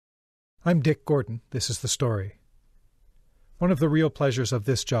I'm Dick Gordon. This is The Story. One of the real pleasures of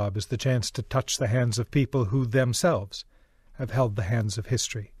this job is the chance to touch the hands of people who themselves have held the hands of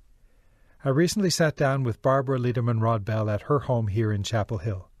history. I recently sat down with Barbara Ledermann Rodbell at her home here in Chapel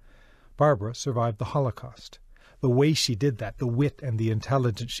Hill. Barbara survived the Holocaust. The way she did that, the wit and the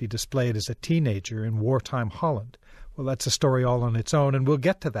intelligence she displayed as a teenager in wartime Holland, well, that's a story all on its own, and we'll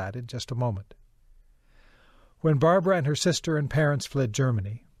get to that in just a moment. When Barbara and her sister and parents fled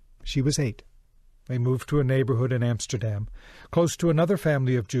Germany, she was 8. They moved to a neighborhood in Amsterdam, close to another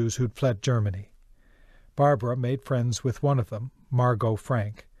family of Jews who'd fled Germany. Barbara made friends with one of them, Margot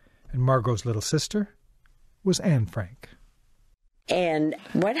Frank, and Margot's little sister was Anne Frank. And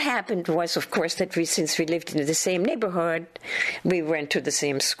what happened was, of course, that since we lived in the same neighborhood, we went to the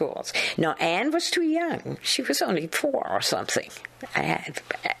same schools. Now, Anne was too young. She was only 4 or something.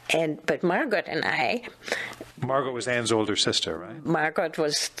 But Margot and I... Margot was Anne's older sister, right? Margot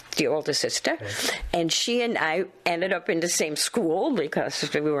was the older sister. Okay. And she and I ended up in the same school because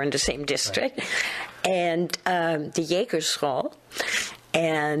we were in the same district. Right. And the Jägerschool.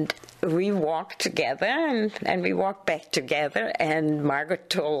 And we walked together, and we walked back together, and Margot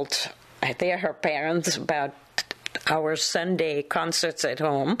told her parents about our Sunday concerts at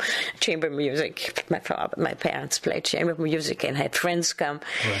home, chamber music. My parents played chamber music and had friends come.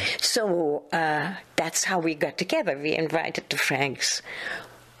 Right. So that's how we got together. We invited the Franks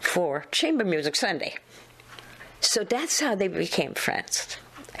for chamber music Sunday. So that's how they became friends.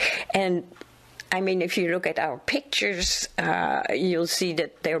 And I mean, if you look at our pictures, you'll see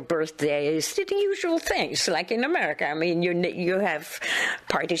that their birthdays did the usual things, like in America. I mean, you have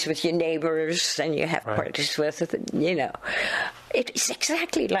parties with your neighbors, and you have parties with, It's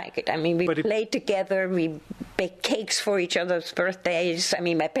exactly like it. I mean, we played together, we baked cakes for each other's birthdays. I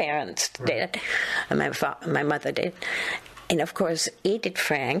mean, my parents did, and my mother did. And, of course, Edith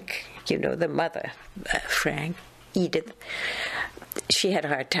Frank, the mother, Frank, Edith, she had a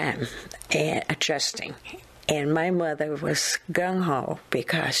hard time adjusting. And my mother was gung-ho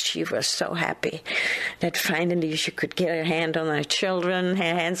because she was so happy that finally she could get her hands on her children.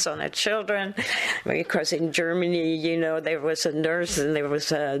 Because in Germany, there was a nurse and there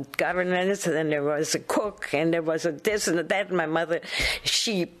was a governess and then there was a cook and there was a this and that. My mother,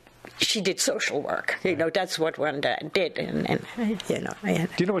 she did social work. That's what one did. And Do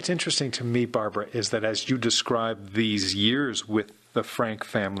you know what's interesting to me, Barbara, is that as you describe these years with the Frank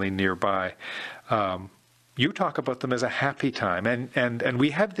family nearby, you talk about them as a happy time. And we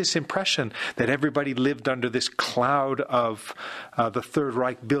have this impression that everybody lived under this cloud of the Third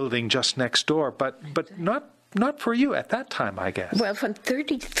Reich building just next door, but not for you at that time, I guess. Well, from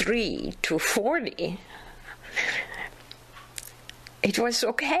 33 to 40... it was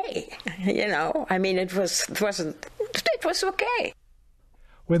okay, I mean, it was okay.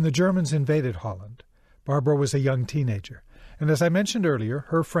 When the Germans invaded Holland, Barbara was a young teenager, and as I mentioned earlier,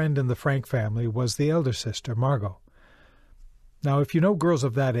 her friend in the Frank family was the elder sister, Margot. Now, if you know girls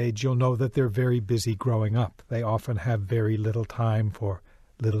of that age, you'll know that they're very busy growing up. They often have very little time for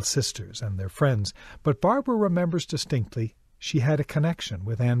little sisters and their friends, but Barbara remembers distinctly she had a connection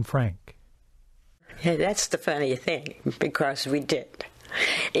with Anne Frank. Yeah, that's the funny thing, because we did.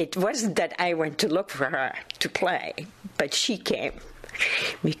 It wasn't that I went to look for her to play, but she came.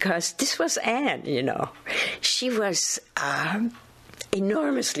 Because this was Anne, She was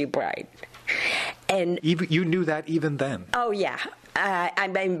enormously bright. And you knew that even then? Oh, yeah. I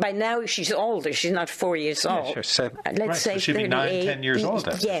mean, by now she's older. She's not 4 years old. Yeah, sure. Let's say so she'd be 9, 10 years old.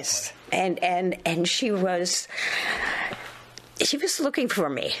 Yes. And she was... She was looking for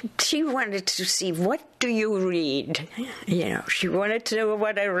me. She wanted to see, what do you read? She wanted to know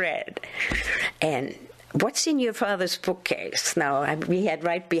what I read. And what's in your father's bookcase? Now, we had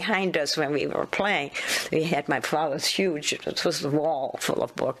right behind us when we were playing, we had my father's huge, it was the wall full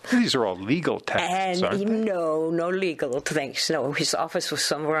of books. These are all legal texts, aren't they? No legal things. No, his office was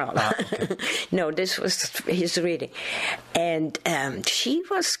somewhere else. Okay. No, this was his reading. And she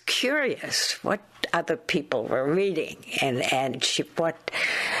was curious what other people were reading, and she, what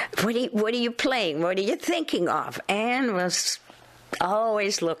are you playing? What are you thinking of? Anne was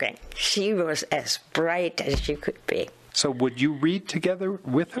always looking. She was as bright as she could be. So would you read together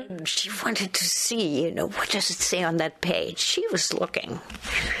with her? She wanted to see, what does it say on that page? She was looking.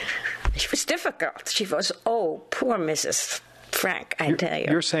 She was difficult. She was, poor Mrs. Frank, I tell you.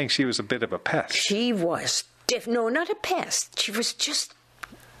 You're saying she was a bit of a pest. She was, no, not a pest. She was just,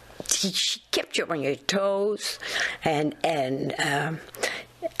 she kept you on your toes, and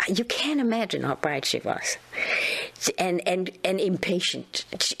you can't imagine how bright she was. and impatient.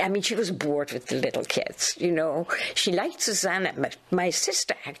 She was bored with the little kids, She liked Susanna, but my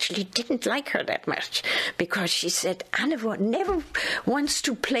sister actually didn't like her that much because she said, Anne never wants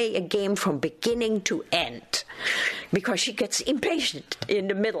to play a game from beginning to end because she gets impatient in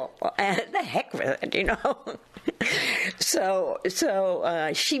the middle. And the heck with it, So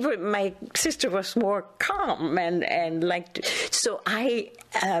my sister was more calm and liked. So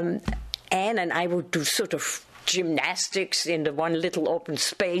Anne and I would do sort of gymnastics in the one little open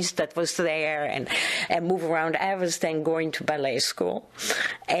space that was there and move around. I was then going to ballet school.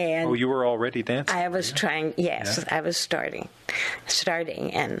 And you were already dancing? I was trying, yes, yeah. I was starting.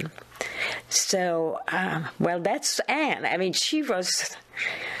 And so, that's Anne. She was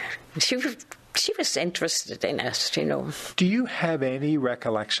interested in us, Do you have any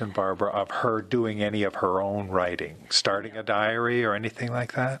recollection, Barbara, of her doing any of her own writing, starting a diary or anything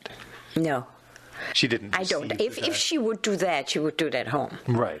like that? No. She didn't. I don't. If she would do that, she would do it at home.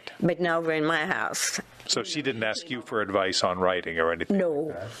 Right. But now we're in my house. So she didn't ask you for advice on writing or anything?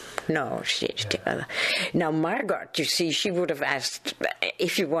 No. No. Now, Margot, you see, she would have asked,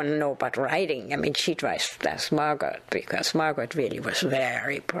 if you want to know about writing, she'd ask Margot, because Margot really was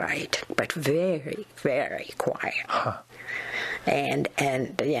very bright, but very, very quiet. Huh. And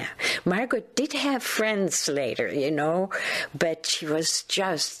yeah, Margot did have friends later, but she was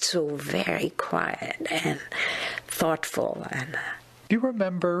just so very quiet and thoughtful. And do you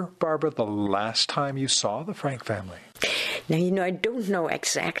remember, Barbara, the last time you saw the Frank family? Now, I don't know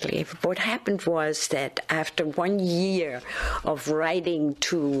exactly. What happened was that after 1 year of riding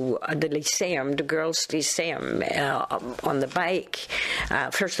to the Lyceum, the girls' Lyceum, on the bike,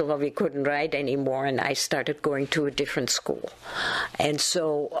 first of all, we couldn't ride anymore, and I started going to a different school. And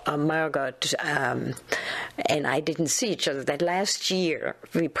so Margot and I didn't see each other. That last year,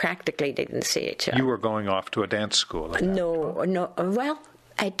 we practically didn't see each other. You were going off to a dance school? No. Well,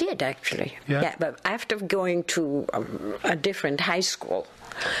 I did, actually. Yeah, but after going to a different high school,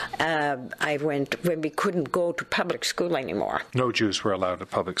 I went when we couldn't go to public school anymore. No Jews were allowed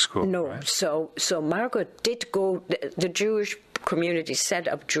at public school. No, right? so Margot did go. The Jewish community set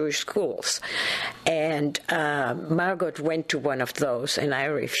up Jewish schools, and Margot went to one of those, and I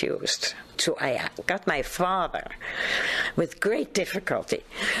refused. So I got my father, with great difficulty,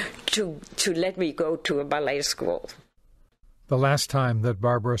 to let me go to a ballet school. The last time that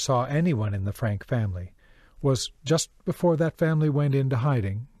Barbara saw anyone in the Frank family was just before that family went into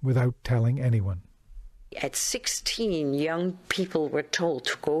hiding without telling anyone. At 16, young people were told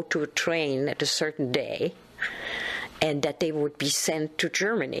to go to a train at a certain day and that they would be sent to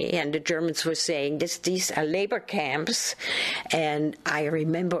Germany. And the Germans were saying, these are labor camps. And I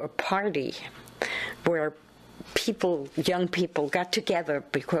remember a party where young people got together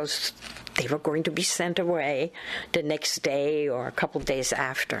because they were going to be sent away the next day or a couple of days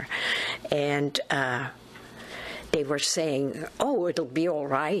after. And they were saying, it'll be all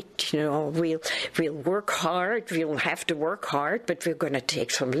right, we'll work hard, we'll have to work hard, but we're going to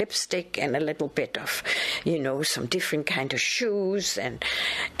take some lipstick and a little bit of, some different kind of shoes and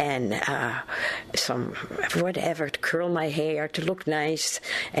some whatever to curl my hair to look nice,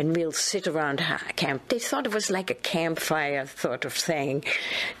 and we'll sit around camp. They thought it was like a campfire sort of thing,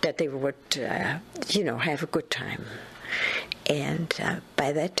 that they would, have a good time. And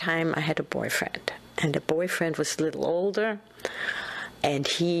by that time, I had a boyfriend. And the boyfriend was a little older, and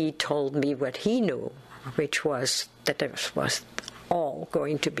he told me what he knew, which was that there was all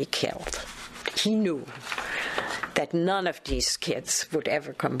going to be killed. He knew that none of these kids would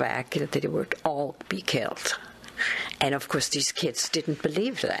ever come back, that they would all be killed. And of course, these kids didn't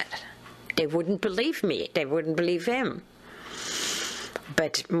believe that. They wouldn't believe me. They wouldn't believe him.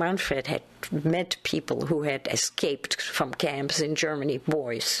 But Manfred had met people who had escaped from camps in Germany,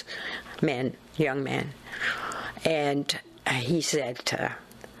 boys, men, young men. And he said,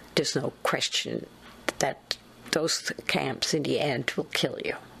 there's no question that those camps in the end will kill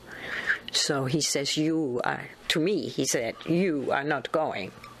you. So he says, you are not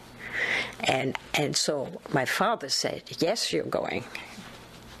going. And so my father said, yes, you're going.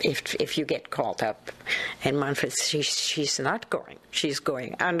 If you get called up. And Manfred, she's not going. She's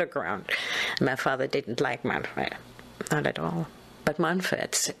going underground. My father didn't like Manfred, not at all. But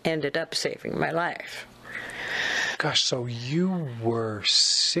Manfred ended up saving my life. Gosh, so you were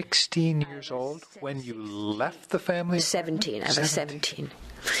 16 years old when you left the family? 17. I was 17.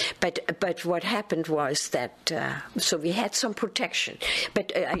 But what happened was that, so we had some protection.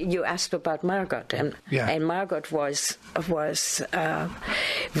 But you asked about Margot, and Margot was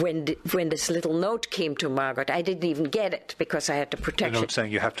when this little note came to Margot, I didn't even get it because I had the protection. The note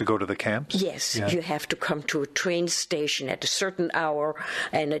saying you have to go to the camps? Yes, you have to come to a train station at a certain hour,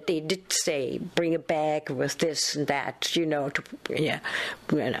 and they did say bring a bag with this and that, a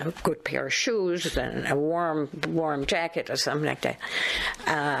good pair of shoes and a warm jacket or something like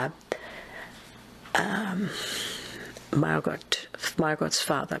that. Margot's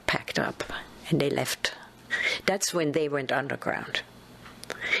father packed up, and they left. That's when they went underground.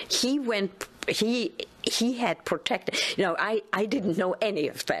 He had protected. I didn't know any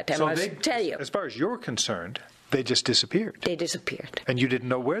of that. I must tell you. As far as you're concerned, they just disappeared. They disappeared. And you didn't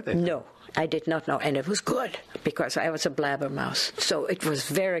know where they were? No, I did not know. And it was good, because I was a blabbermouth. So it was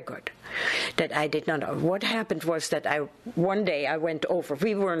very good that I did not know. What happened was that one day I went over.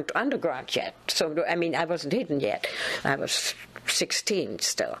 We weren't underground yet. So, I wasn't hidden yet. I was 16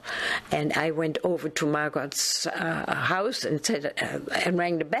 still. And I went over to Margot's house and said, and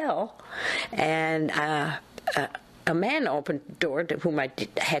rang the bell. And a man opened the door, whom I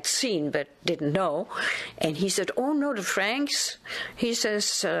had seen but didn't know, and he said, "Oh no, the Franks." He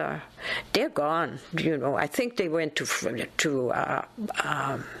says, "They're gone. I think they went to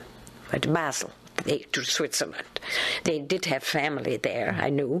Basel, to Switzerland. They did have family there, I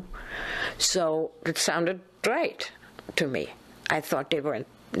knew, so it sounded right to me. I thought they weren't."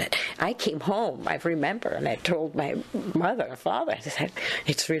 I came home, I remember, and I told my mother and father, I said,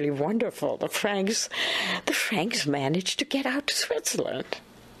 "It's really wonderful. The Franks managed to get out to Switzerland."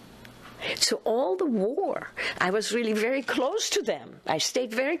 So all the war, I was really very close to them. I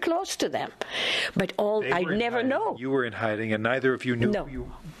stayed very close to them. But I never know. You were in hiding, and neither of you knew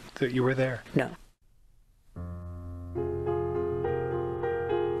that you were there. No.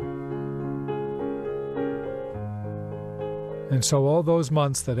 And so all those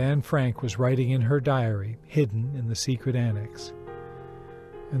months that Anne Frank was writing in her diary, hidden in the secret annex,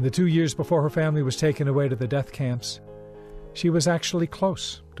 and the 2 years before her family was taken away to the death camps, she was actually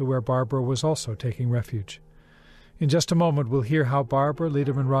close to where Barbara was also taking refuge. In just a moment, we'll hear how Barbara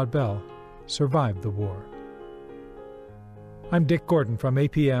Ledermann Rodbell survived the war. I'm Dick Gordon from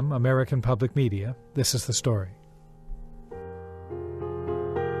APM, American Public Media. This is The Story.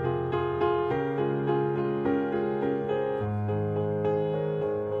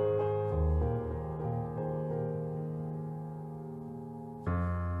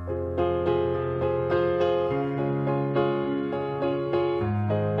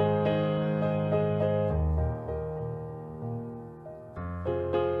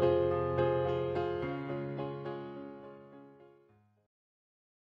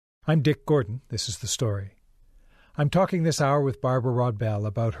 I'm Dick Gordon. This is The Story. I'm talking this hour with Barbara Rodbell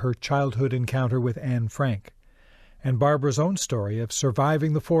about her childhood encounter with Anne Frank, and Barbara's own story of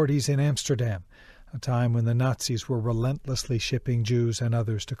surviving the 40s in Amsterdam, a time when the Nazis were relentlessly shipping Jews and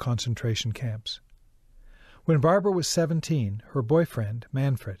others to concentration camps. When Barbara was 17, her boyfriend,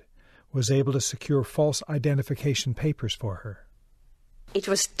 Manfred, was able to secure false identification papers for her. It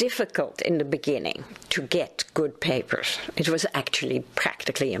was difficult in the beginning to get good papers. It was actually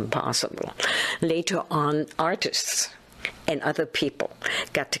practically impossible. Later on, artists and other people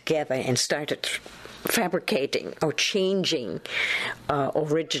got together and started fabricating or changing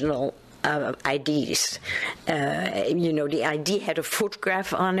original IDs. The ID had a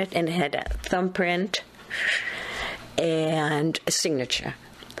photograph on it and had a thumbprint and a signature.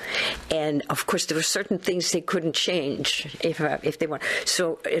 And of course, there were certain things they couldn't change if they want.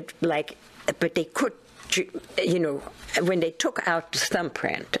 So, but they could, when they took out the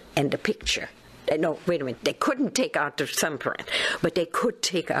thumbprint and the picture. No, wait a minute. They couldn't take out the thumbprint, but they could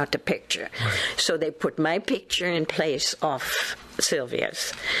take out the picture. Right. So they put my picture in place of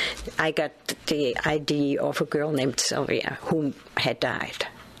Sylvia's. I got the ID of a girl named Sylvia who had died.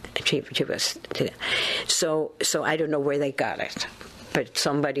 She was so I don't know where they got it. But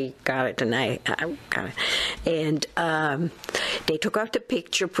somebody got it, and I got it. And they took out the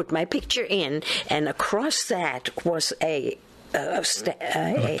picture, put my picture in, and across that was an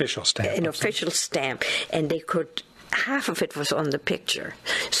official stamp. An official stamp, and they could. Half of it was on the picture,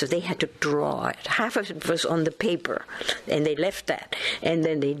 so they had to draw it. Half of it was on the paper, and they left that. And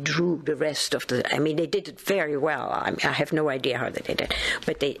then they drew the rest of the... they did it very well. I have no idea how they did it,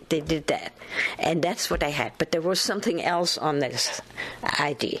 but they did that. And that's what I had. But there was something else on this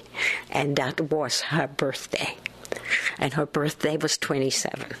ID, and that was her birthday. And her birthday was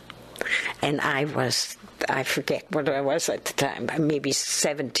 27. And I forget what I was at the time, maybe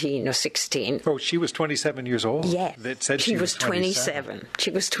 17 or 16. Oh, she was 27 years old? Yeah. That said she was 27.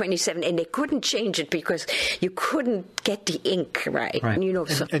 She was 27, and they couldn't change it because you couldn't get the ink right. You know,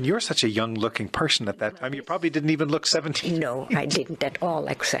 and you're such a young-looking person at that time. You probably didn't even look 17. No, I didn't at all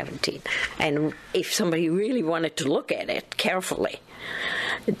like 17. And if somebody really wanted to look at it carefully,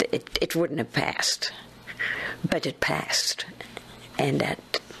 it wouldn't have passed. But it passed. And that,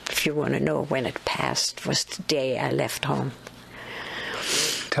 if you want to know when it passed, was the day I left home.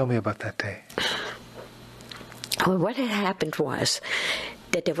 Tell me about that day. Well, what had happened was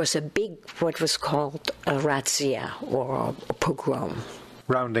that there was a big, what was called a razzia, or a pogrom.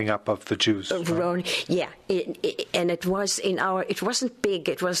 Rounding up of the Jews. Yeah, and it was it wasn't big,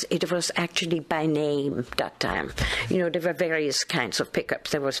 it was actually by name that time. You know, there were various kinds of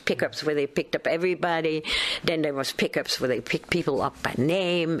pickups. There was pickups where they picked up everybody, then there was pickups where they picked people up by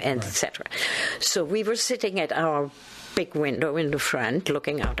name, and etc. So we were sitting at our big window in the front,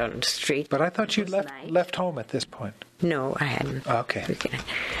 looking out on the street. But I thought you left home at this point. No, I hadn't. Okay.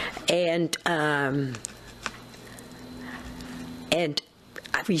 And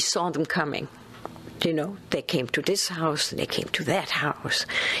we saw them coming. You know, they came to this house, and they came to that house,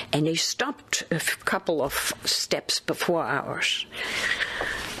 and they stopped a couple of steps before ours.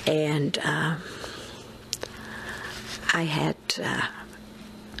 And I had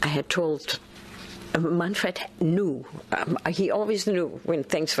told Manfred knew. He always knew when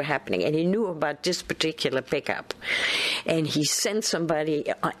things were happening, and he knew about this particular pickup. And he sent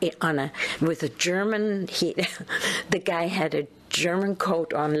somebody with a German. The guy had a German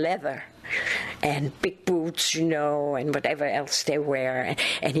coat on leather, and big boots, you know, and whatever else they wear.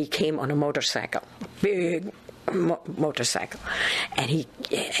 And he came on a motorcycle, big motorcycle. And he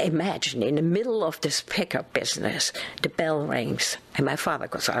imagined, in the middle of this pickup business, the bell rings, and my father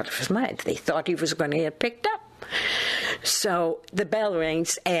goes out of his mind. They thought he was going to get picked up. So the bell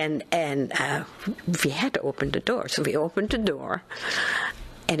rings, and we had to open the door. So we opened the door,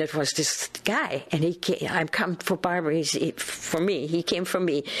 and it was this guy, and he came. I'm come for Barbara. He came for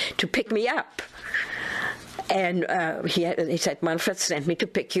me to pick me up. And he said, Manfred sent me to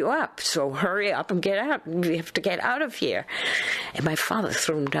pick you up, so hurry up and get out. We have to get out of here. And my father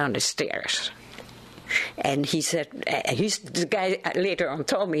threw him down the stairs. And he said, the guy later on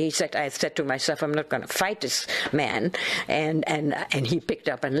told me, I said to myself, I'm not going to fight this man. And he picked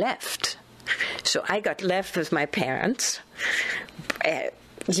up and left. So I got left with my parents,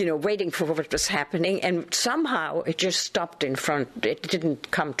 waiting for what was happening, and somehow it just stopped in front. It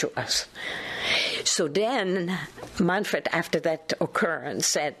didn't come to us. So then Manfred, after that occurrence,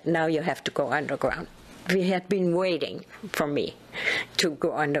 said, now you have to go underground. We had been waiting for me to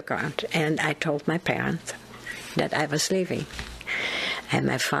go underground, and I told my parents that I was leaving. And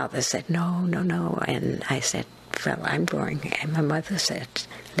my father said, no. And I said, well, I'm going. And my mother said,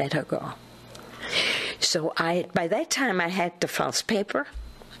 let her go. So by that time I had the false paper,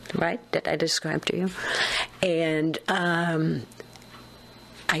 right, that I described to you. And I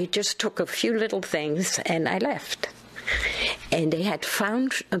just took a few little things and I left. And they had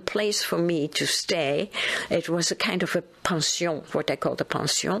found a place for me to stay. It was a kind of a pension, what I called a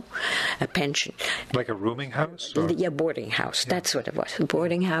pension, a pension. Like a rooming house? Or? Yeah, boarding house. Yeah. That's what it was, a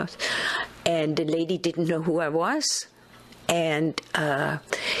boarding house. And the lady didn't know who I was. And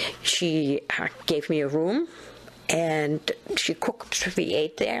she gave me a room. And she cooked, we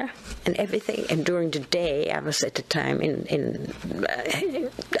ate there and everything. And during the day, I was at the time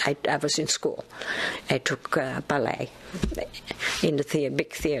I was in school. I took ballet in the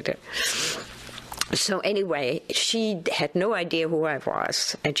big theater. So anyway, she had no idea who I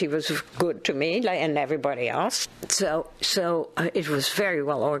was, and she was good to me, and everybody else. So it was very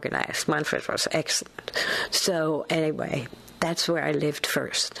well organized. Manfred was excellent. So anyway, that's where I lived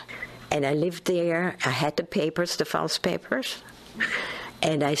first. And I lived there. I had the papers, the false papers,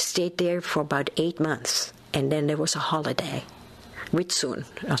 and I stayed there for about 8 months. And then there was a holiday, Whitsun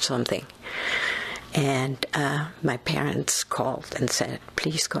or something. And my parents called and said,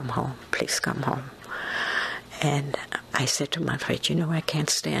 please come home, please come home. And I said to Manfred, I can't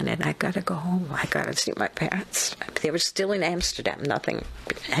stand it. I got to go home. I got to see my parents. They were still in Amsterdam. Nothing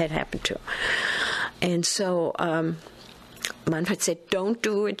had happened to them. And so Manfred said, don't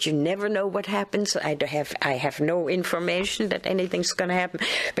do it. You never know what happens. I have no information that anything's going to happen.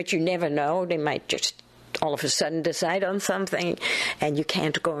 But you never know. They might just all of a sudden decide on something, and you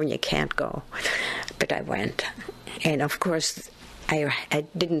can't go and you can't go. But I went. And, of course, I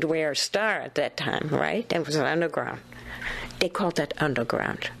didn't wear a star at that time, right? It was an underground. They called that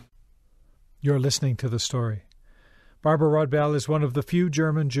underground. You're listening to the story. Barbara Rodbell is one of the few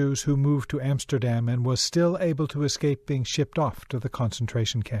German Jews who moved to Amsterdam and was still able to escape being shipped off to the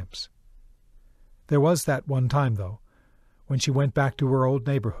concentration camps. There was that one time, though, when she went back to her old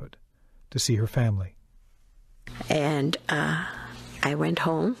neighborhood to see her family. And I went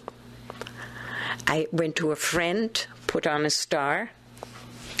home. I went to a friend, put on a star,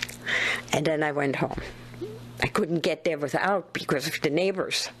 and then I went home. I couldn't get there without because of the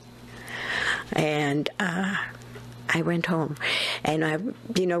neighbors. And I went home. And,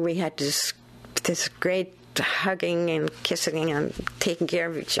 we had this great hugging and kissing and taking care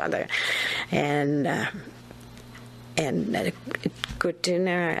of each other. And a good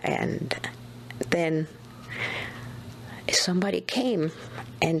dinner. And then somebody came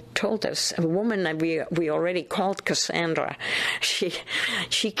and told us, a woman that we already called Cassandra, she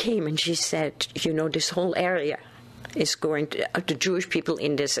came and she said, this whole area is going to, the Jewish people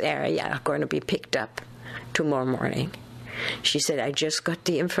in this area are going to be picked up tomorrow morning. She said, I just got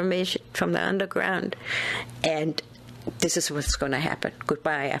the information from the underground, and this is what's going to happen.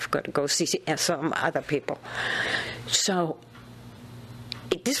 Goodbye, I've got to go see some other people. So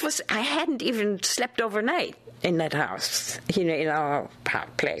I hadn't even slept overnight in that house, in our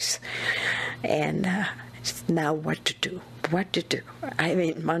place. And now what to do? What to do? I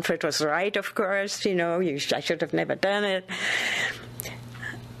mean, Manfred was right, of course, I should have never done it.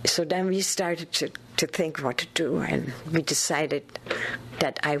 So then we started to think what to do, and we decided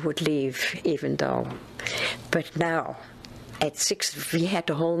that I would leave, even though. But now, at 6, we had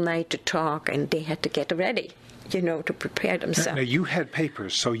the whole night to talk, and they had to get ready, to prepare themselves. Now, you had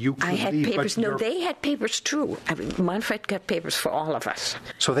papers, so you could leave. I had papers. No, they had papers too. I mean, Manfred got papers for all of us.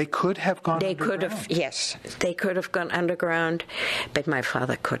 So they could have gone underground? They could have, yes. They could have gone underground, but my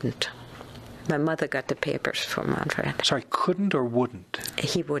father couldn't. My mother got the papers for Manfred. Sorry, couldn't or wouldn't?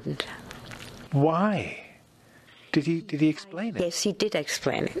 He wouldn't. Why? Did he explain it? Yes, he did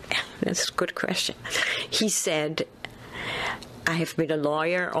explain it. That's a good question. He said, I have been a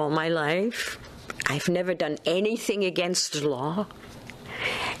lawyer all my life. I've never done anything against the law.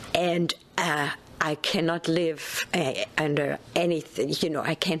 And I cannot live under anything,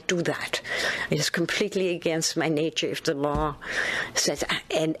 I can't do that. It's completely against my nature if the law says,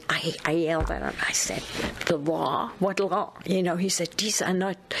 and I yelled at him. I said, the law? What law? He said, these are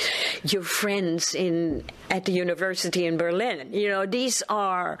not your friends at the university in Berlin. These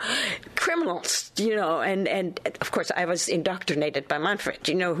are criminals, and of course I was indoctrinated by Manfred,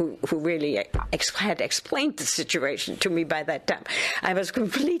 who really had explained the situation to me by that time. I was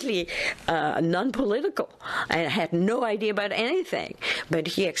completely non-political. I had no idea about anything, but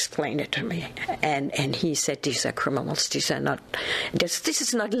he explained it to me, and he said, these are criminals. These are not. This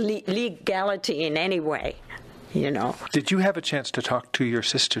is not legality in any way. Did you have a chance to talk to your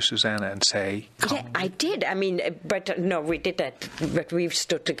sister Susanna and say? Yeah, I did. I mean, but no, we did that. But we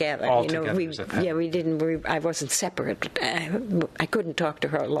stood together. All together. We didn't. I wasn't separate. I couldn't talk to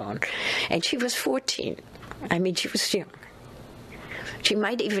her alone, and she was 14. I mean, she was young. She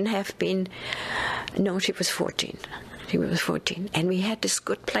might even have been. No, she was 14. She was 14, and we had this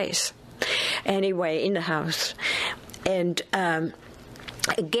good place. Anyway, in the house, and.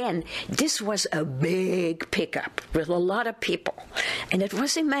 Again, this was a big pickup with a lot of people. And it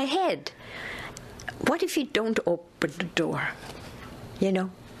was in my head. What if you don't open the door?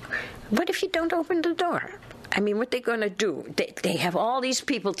 What if you don't open the door? I mean, what are they going to do? They have all these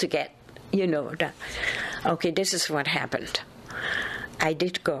people to get, Okay, this is what happened. I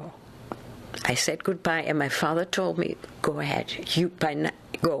did go. I said goodbye, and my father told me, go ahead,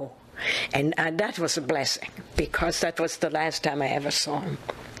 go. And that was a blessing, because that was the last time I ever saw him.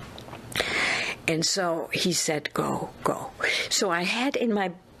 And so he said, go. So I had in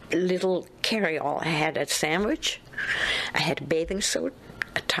my little carry-all, I had a sandwich, I had a bathing suit,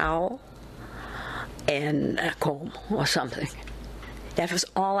 a towel, and a comb or something. That was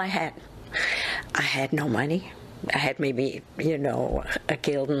all I had. I had no money. I had maybe, a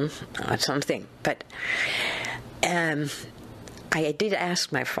gulden or something. But I did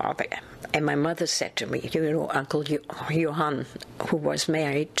ask my father, and my mother said to me, Uncle Johann, who was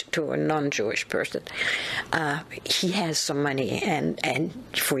married to a non-Jewish person, he has some money, and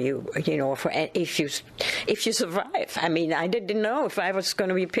for you, for if you survive. I mean, I didn't know if I was going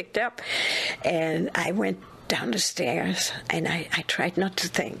to be picked up, and I went down the stairs, and I tried not to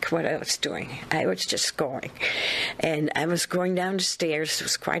think what I was doing. I was just going, and I was going down the stairs. It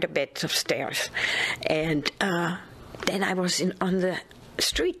was quite a bit of stairs, and then I was on the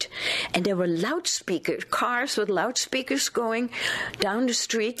street, and there were cars with loudspeakers going down the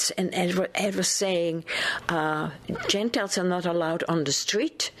streets, and it was saying, Gentiles are not allowed on the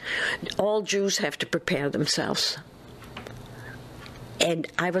street. All Jews have to prepare themselves. And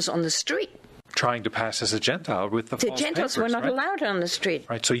I was on the street. Trying to pass as a Gentile with the false Gentiles papers, were not right? allowed on the street.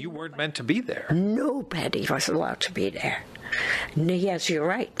 Right, so you weren't meant to be there. Nobody was allowed to be there. Yes, you're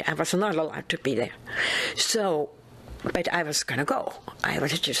right. I was not allowed to be there. So, but I was going to go. I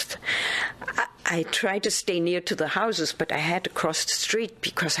tried to stay near to the houses, but I had to cross the street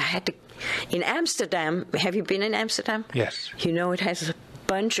because I had to. In Amsterdam, have you been in Amsterdam? Yes. You know, it has a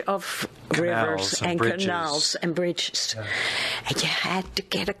bunch of rivers and bridges. Canals and bridges. Yeah. And you had to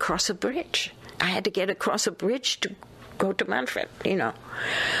get across a bridge. I had to get across a bridge to go to Manfred, you know.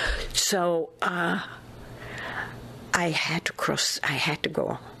 So I had to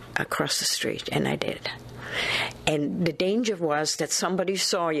go across the street, and I did. And the danger was that somebody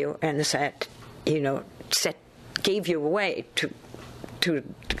saw you and said, gave you away to the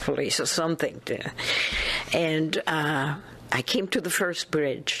police or something. And I came to the first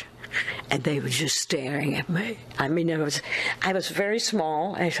bridge, and they were just staring at me. I mean, I was very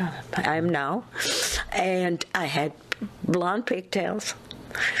small, as I am now, and I had blonde pigtails,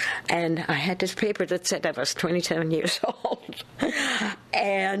 and I had this paper that said I was 27 years old.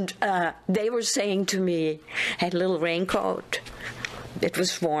 And they were saying to me, I had a little raincoat. It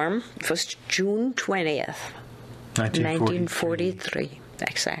was warm. It was June 20th, 1943,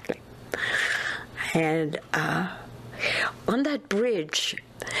 exactly. And on that bridge,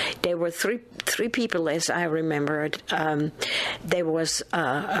 there were three people, as I remember it. There was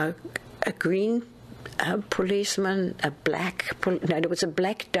a green policeman, there was a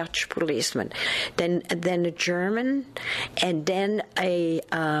black Dutch policeman, then a German, and then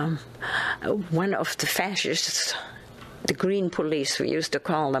one of the fascists. The green police, we used to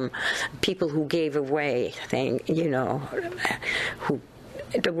call them, people who gave away who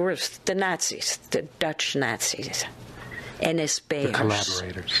the worst, the Nazis, the Dutch Nazis,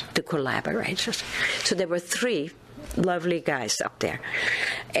 NSB'ers. The collaborators. So there were three lovely guys up there.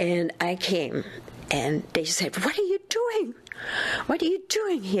 And I came, and they said, "What are you doing? What are you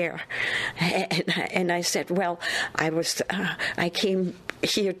doing here?" And I said, "Well, I came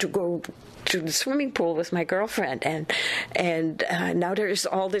here to go to the swimming pool with my girlfriend, and now there's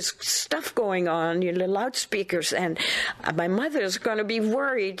all this stuff going on, the loudspeakers, and my mother's going to be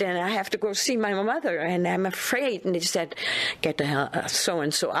worried, and I have to go see my mother, and I'm afraid." And they said, "Get the hell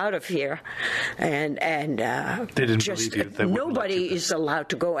so-and-so out of here," and they didn't believe you. They nobody is allowed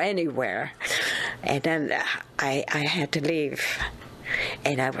to go anywhere. And then I had to leave,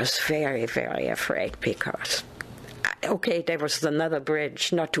 and I was very, very afraid because. Okay, there was another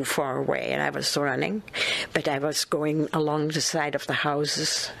bridge not too far away, and I was running, but I was going along the side of the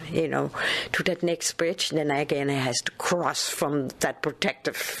houses, to that next bridge. And then again, I had to cross from that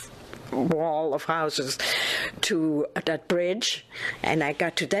protective wall of houses to that bridge, and I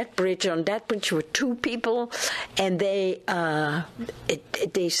got to that bridge. On that bridge were two people, and they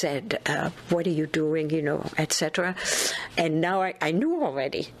said, "What are you doing?" etc. And now I knew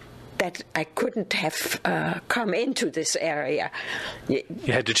already that I couldn't have come into this area.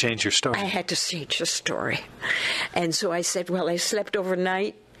 You had to change your story. I had to change the story. And so I said, well, I slept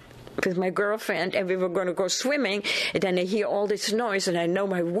overnight with my girlfriend, and we were going to go swimming, and then I hear all this noise, and I know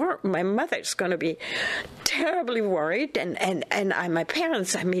my mother's going to be terribly worried, and my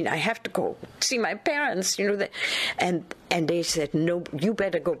parents, I have to go see my parents, and they said, "No, you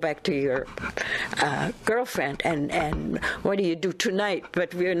better go back to your girlfriend, and what do you do tonight?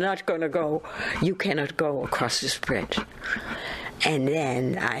 But we're not going to go. You cannot go across this bridge." And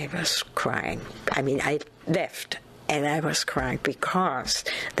then I was crying. I left. And I was crying because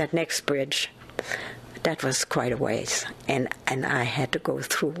that next bridge, that was quite a ways. And I had to go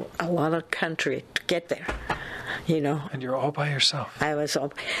through a lot of country to get there, And you're all by yourself. I was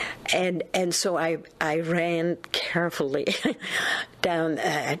all... And so I ran carefully down,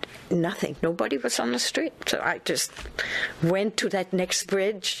 nothing. Nobody was on the street. So I just went to that next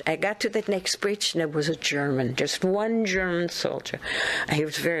bridge. I got to that next bridge, and there was a German, just one German soldier. He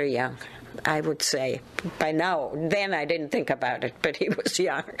was very young. I would say, by now, then I didn't think about it, but he was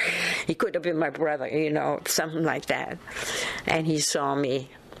young. He could have been my brother, something like that. And he saw me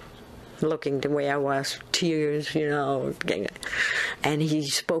looking the way I was, tears, and he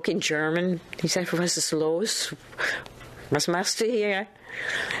spoke in German. He said, "Was ist los? Was machst du hier?"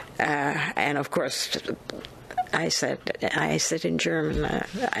 And of course, I said in German,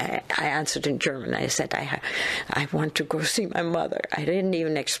 I answered in German. I said, I want to go see my mother. I didn't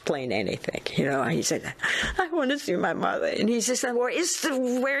even explain anything. He said, "I want to see my mother." And he says, where is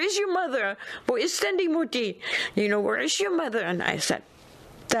your mother? Wo ist denn die Mutti? Where is your mother? And I said,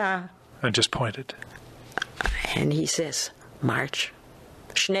 "Da." And just pointed. And he says, "March.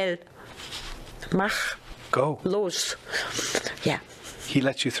 Schnell. Mach. Go. Los." Yeah. He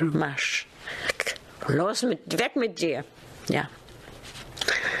let you through? Marsch. Weg mit dir. Yeah.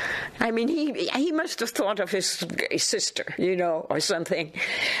 I mean, he must have thought of his sister, or something.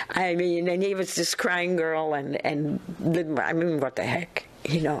 I mean, and he was this crying girl, and I mean, what the heck,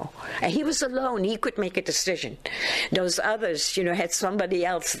 And he was alone. He could make a decision. Those others, had somebody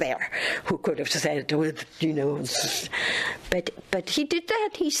else there who could have said, But he did that.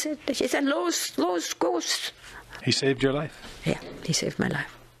 He said, los, ghost. He saved your life? Yeah, he saved my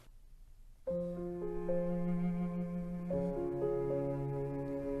life.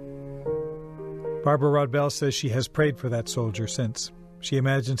 Barbara Rodbell says she has prayed for that soldier since. She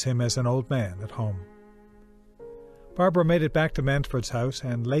imagines him as an old man at home. Barbara made it back to Manfred's house,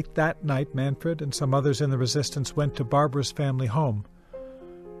 and late that night Manfred and some others in the resistance went to Barbara's family home,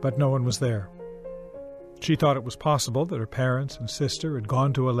 but no one was there. She thought it was possible that her parents and sister had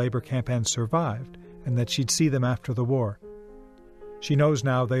gone to a labor camp and survived, and that she'd see them after the war. She knows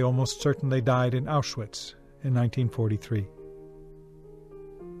now they almost certainly died in Auschwitz in 1943.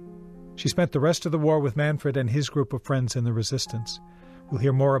 She spent the rest of the war with Manfred and his group of friends in the resistance. We'll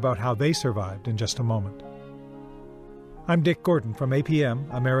hear more about how they survived in just a moment. I'm Dick Gordon from APM,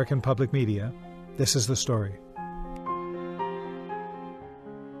 American Public Media. This is The Story.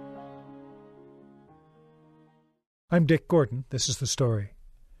 I'm Dick Gordon. This is The Story.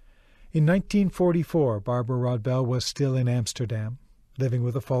 In 1944, Barbara Rodbell was still in Amsterdam, living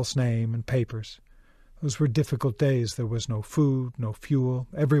with a false name and papers. Those were difficult days. There was no food, no fuel.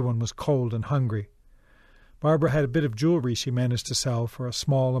 Everyone was cold and hungry. Barbara had a bit of jewelry she managed to sell for a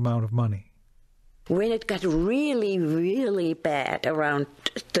small amount of money. When it got really, really bad around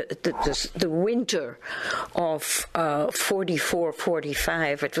the winter of 44,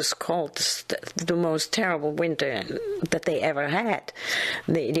 45, it was called the most terrible winter that they ever had.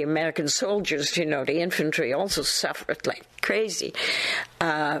 The American soldiers, the infantry also suffered like crazy.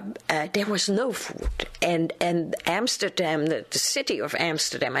 There was no food. And Amsterdam, the city of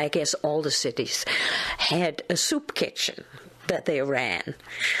Amsterdam, I guess all the cities, had a soup kitchen that they ran,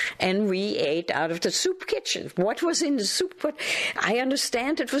 and we ate out of the soup kitchen. What was in the soup? But I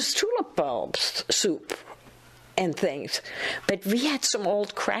understand it was tulip bulbs soup and things. But we had some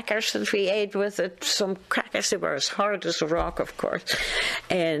old crackers that we ate with it, some crackers that were as hard as a rock, of course.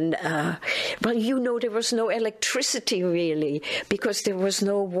 And, there was no electricity, really, because there was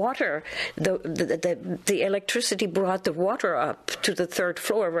no water. The electricity brought the water up to the third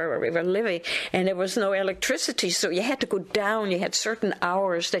floor where we were living, and there was no electricity, so you had to go down. You had certain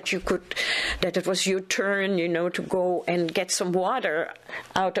hours that it was your turn, to go and get some water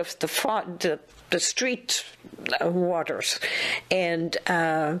out of the street waters. And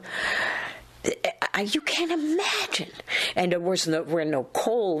you can't imagine. And there were no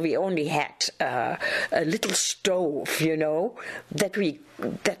coal. We only had a little stove,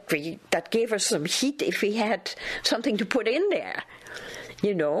 that gave us some heat if we had something to put in there.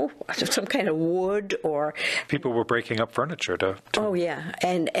 Some kind of wood or... People were breaking up furniture to... Oh, yeah.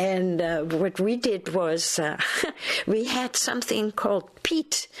 And what we did was we had something called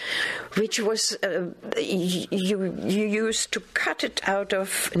peat, which was you used to cut it out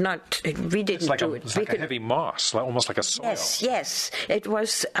of... We didn't do it. It's like a heavy moss, almost like a soil. Yes. It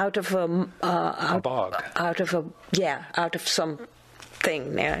was out of a bog. Out of some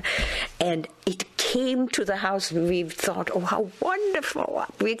thing there, and it came to the house, and we thought, oh, how wonderful,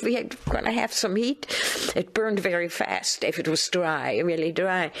 we are going to have some heat. It burned very fast if it was dry, really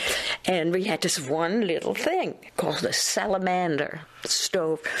dry, and we had this one little thing called a salamander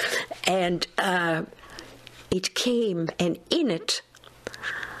stove, and it came, and in it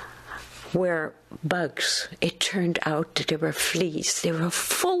were bugs. It turned out that there were fleas. They were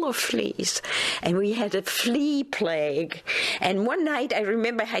full of fleas. And we had a flea plague. And one night, I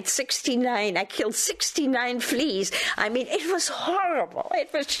remember, I killed 69 fleas. I mean, it was horrible.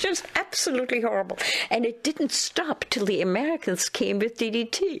 It was just absolutely horrible. And it didn't stop till the Americans came with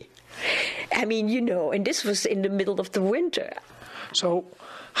DDT. I mean, and this was in the middle of the winter. So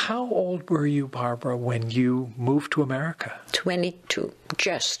how old were you, Barbara, when you moved to America? 22,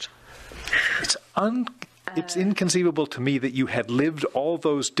 just. It's inconceivable to me that you had lived all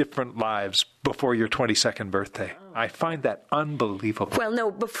those different lives before your 22nd birthday. I find that unbelievable. Well,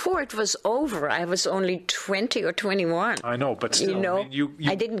 no, before it was over, I was only 20 or 21. I know, but still.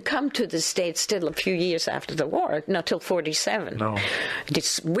 I didn't come to the States till a few years after the war, not till 47. No.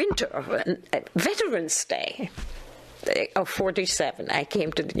 This winter, Veterans Day of 47, I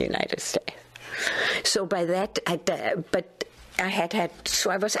came to the United States. So by that, so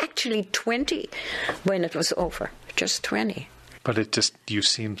I was actually 20 when it was over, just 20. But you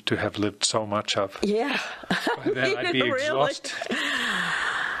seem to have lived so much of. Yeah. By then I'd be exhausted.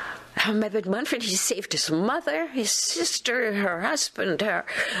 But Manfred, he saved his mother, his sister, her husband,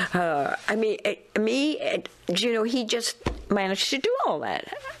 he just managed to do all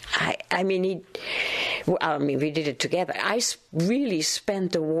that. We did it together. I really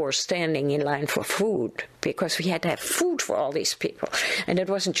spent the war standing in line for food because we had to have food for all these people. And it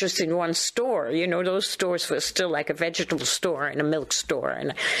wasn't just in one store. You know, those stores were still like a vegetable store and a milk store.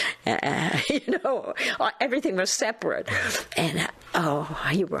 And, everything was separate. And,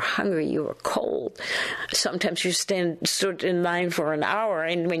 you were hungry, you were cold. Sometimes you stood in line for an hour,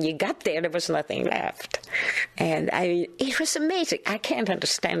 and when you got there was nothing left. And it was amazing. I can't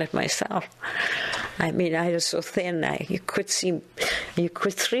understand it myself. I was so thin. You could see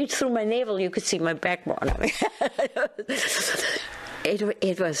through my navel. You could see my backbone.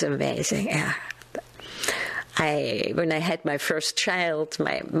 It was amazing. Yeah. When I had my first child,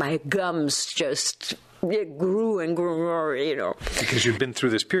 my gums just grew and grew, Because you'd been through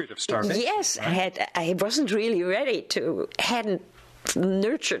this period of starvation. Yes, right? I wasn't really ready hadn't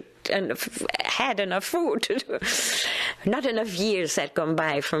nurtured and had enough food to do. Not enough years had gone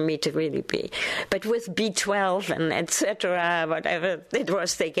by for me to really be. But with B12 and etc., whatever it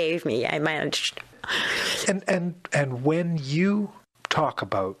was they gave me, I managed. And when you talk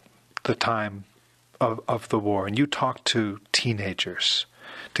about the time of the war, and you talk to teenagers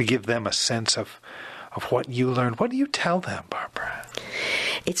to give them a sense of what you learned, what do you tell them, Barbara?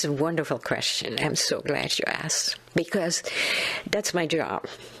 It's a wonderful question. I'm so glad you asked, because that's my job.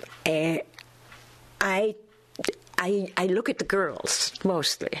 I look at the girls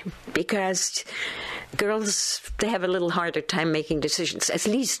mostly, because girls, they have a little harder time making decisions, at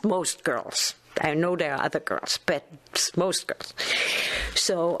least most girls. I know there are other girls, but most girls.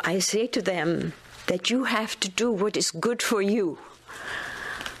 So I say to them that you have to do what is good for you.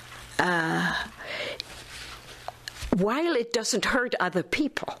 While it doesn't hurt other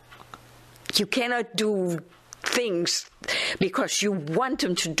people. You cannot do things because you want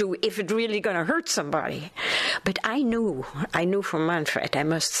them to do if it's really going to hurt somebody. But I knew from Manfred, I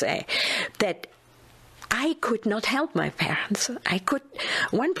must say, that I could not help my parents.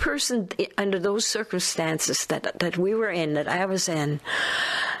 One person under those circumstances that we were in, that I was in,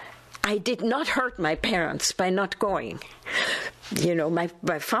 I did not hurt my parents by not going. My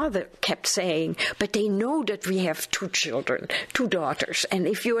father kept saying, but they know that we have 2 children, 2 daughters, and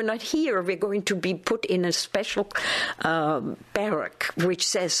if you are not here, we're going to be put in a special barrack, which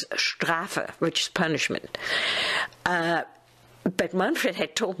says Strafe, which is punishment. But Manfred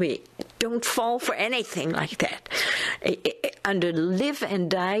had told me, don't fall for anything like that. Under live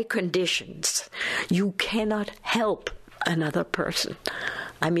and die conditions, you cannot help another person.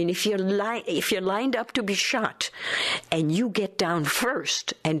 If you're lined up to be shot and you get down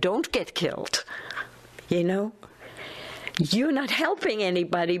first and don't get killed, you're not helping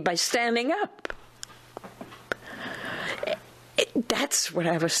anybody by standing up. That's what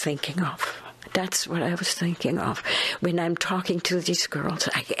I was thinking of. That's what I was thinking of. When I'm talking to these girls,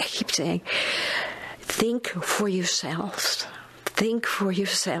 I keep saying, think for yourselves. Think for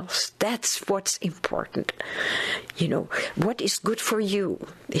yourselves. That's what's important. What is good for you?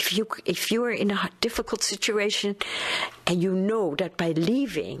 If you are in a difficult situation and you know that by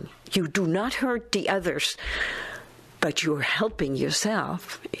leaving you do not hurt the others, but you're helping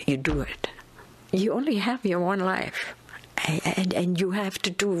yourself, you do it. You only have your one life. And you have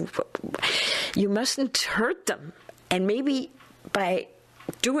to you mustn't hurt them. And maybe by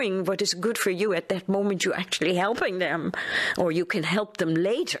doing what is good for you at that moment, you're actually helping them, or you can help them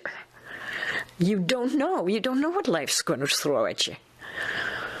later. You don't know what life's going to throw at you,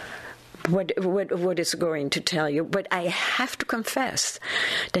 what is going to tell you. But I have to confess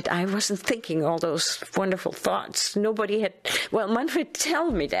that I wasn't thinking all those wonderful thoughts. Nobody had. Well, Manfred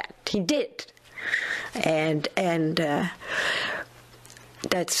told me that he did, and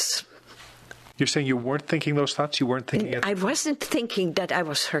that's. You're saying you weren't thinking those thoughts? You weren't thinking it? I wasn't thinking that I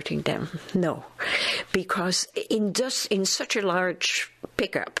was hurting them, no. Because in such a large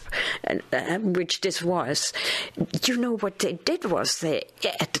pickup, which this was, what they did was,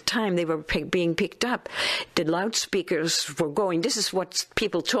 at the time they were being picked up, the loudspeakers were going. This is what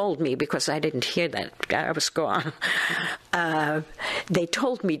people told me, because I didn't hear that. I was gone. They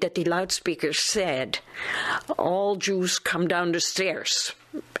told me that the loudspeakers said, all Jews come down the stairs.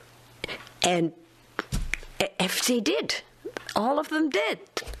 And if they did, all of them did.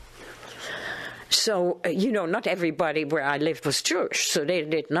 So, not everybody where I lived was Jewish, so they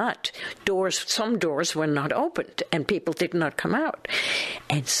did not. Some doors were not opened, and people did not come out.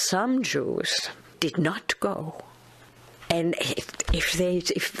 And some Jews did not go. And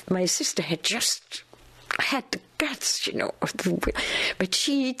if my sister had just had the guts, But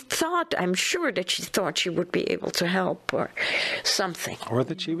she thought, I'm sure that she thought she would be able to help or something. Or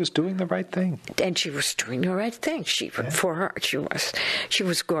that she was doing the right thing. And she was doing the right thing. For her, she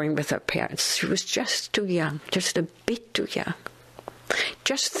was going with her parents. She was just too young, just a bit too young.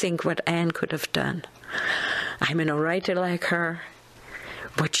 Just think what Anne could have done. I'm a writer like her.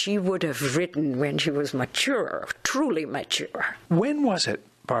 What she would have written when she was mature, truly mature. When was it,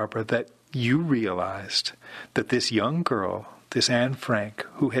 Barbara, that you realized that this young girl, this Anne Frank,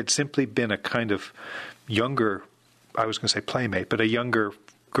 who had simply been a kind of younger, I was going to say playmate, but a younger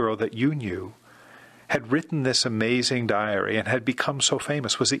girl that you knew, had written this amazing diary and had become so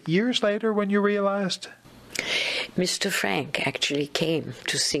famous? Was it years later when you realized? Mr. Frank actually came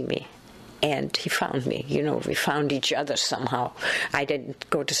to see me. And he found me, we found each other somehow. I didn't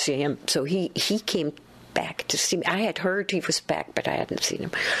go to see him, so he came back to see me. I had heard he was back, but I hadn't seen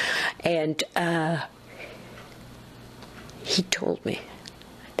him. And he told me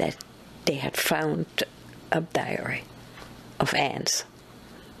that they had found a diary of Anne's.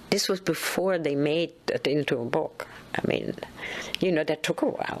 This was before they made it into a book. I mean, that took a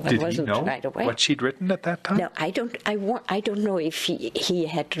while. It wasn't he know right away. What she'd written at that time? No, I don't know if he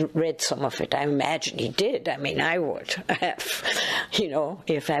had read some of it. I imagine he did. I mean, I would have,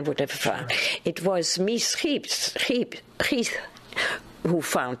 if I would have found. It was Miss Gies who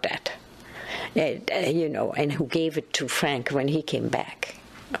found that, and who gave it to Frank when he came back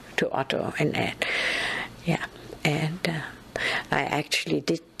to Otto and Anne. Yeah, and I actually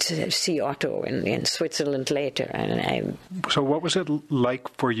did see Otto in Switzerland later. So what was it like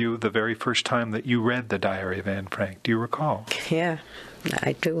for you the very first time that you read the Diary of Anne Frank? Do you recall? Yeah,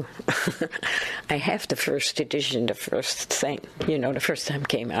 I do. I have the first edition, the first thing, the first time it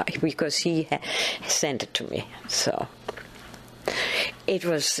came out, because he sent it to me. So it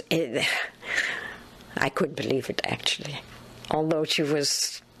was, I couldn't believe it, actually. Although she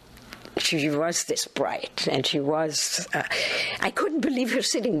was this bright, and she was, I couldn't believe her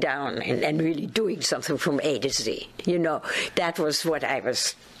sitting down and really doing something from A to Z. That was what I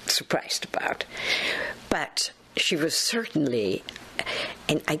was surprised about. But she was certainly,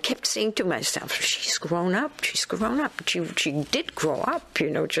 and I kept saying to myself, she's grown up. She did grow up,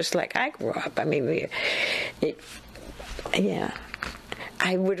 just like I grew up. I mean,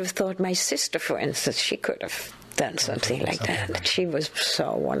 I would have thought my sister, for instance, she could have done something like that. She was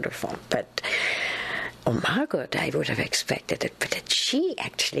so wonderful. But Margot, I would have expected it, but that she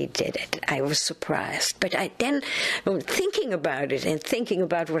actually did it, I was surprised. But thinking about it and thinking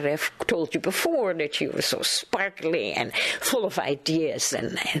about what I've told you before, that she was so sparkly and full of ideas,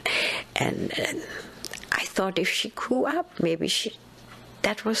 and I thought if she grew up, maybe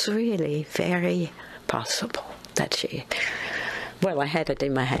that was really very possible that she. Well, I had it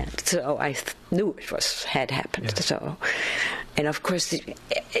in my hand, so I knew it had happened. Yeah. So, and of course,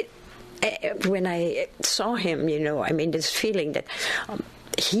 when I saw him, this feeling that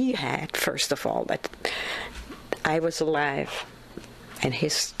he had, first of all, that I was alive and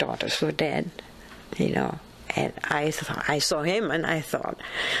his daughters were dead, and I saw him and I thought,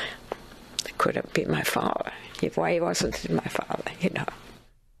 it could have been my father. Why wasn't it my father,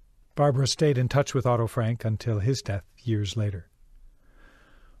 Barbara stayed in touch with Otto Frank until his death years later.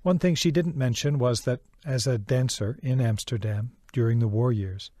 One thing she didn't mention was that, as a dancer in Amsterdam during the war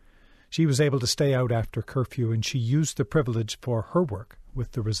years, she was able to stay out after curfew, and she used the privilege for her work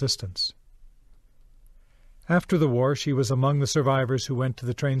with the resistance. After the war, she was among the survivors who went to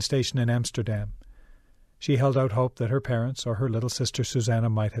the train station in Amsterdam. She held out hope that her parents or her little sister Susanna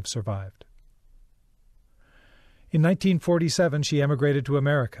might have survived. In 1947, she emigrated to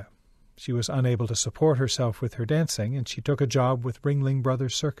America. She was unable to support herself with her dancing, and she took a job with Ringling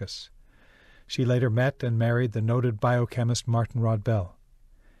Brothers Circus. She later met and married the noted biochemist Martin Rodbell.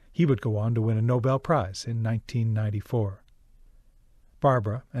 He would go on to win a Nobel Prize in 1994.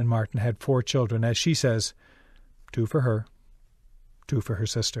 Barbara and Martin had 4 children, as she says, 2 for her, 2 for her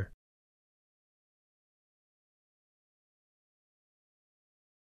sister.